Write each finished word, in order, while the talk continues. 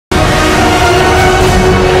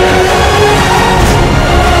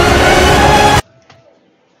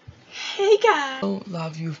So, a lot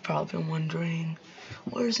of you have probably been wondering,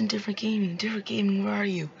 where's Indifferent Gaming? Indifferent Gaming, where are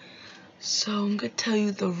you? So, I'm going to tell you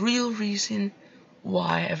the real reason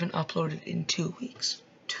why I haven't uploaded in 2 weeks.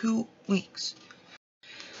 2 weeks.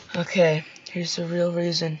 Okay, here's the real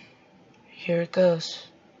reason. Here it goes.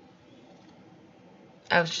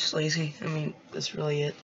 I was just lazy. That's really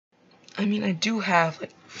it. I do have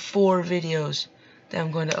like 4 videos that I'm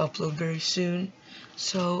going to upload very soon.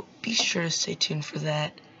 So, be sure to stay tuned for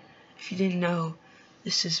that. If you didn't know,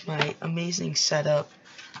 this is my amazing setup.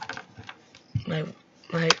 My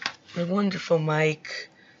wonderful mic.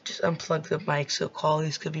 Just unplugged the mic, so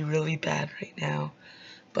quality's could be really bad right now.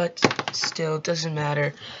 But still, it doesn't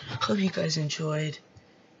matter. Hope you guys enjoyed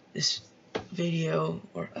this video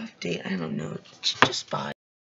or update. I don't know. Just bye.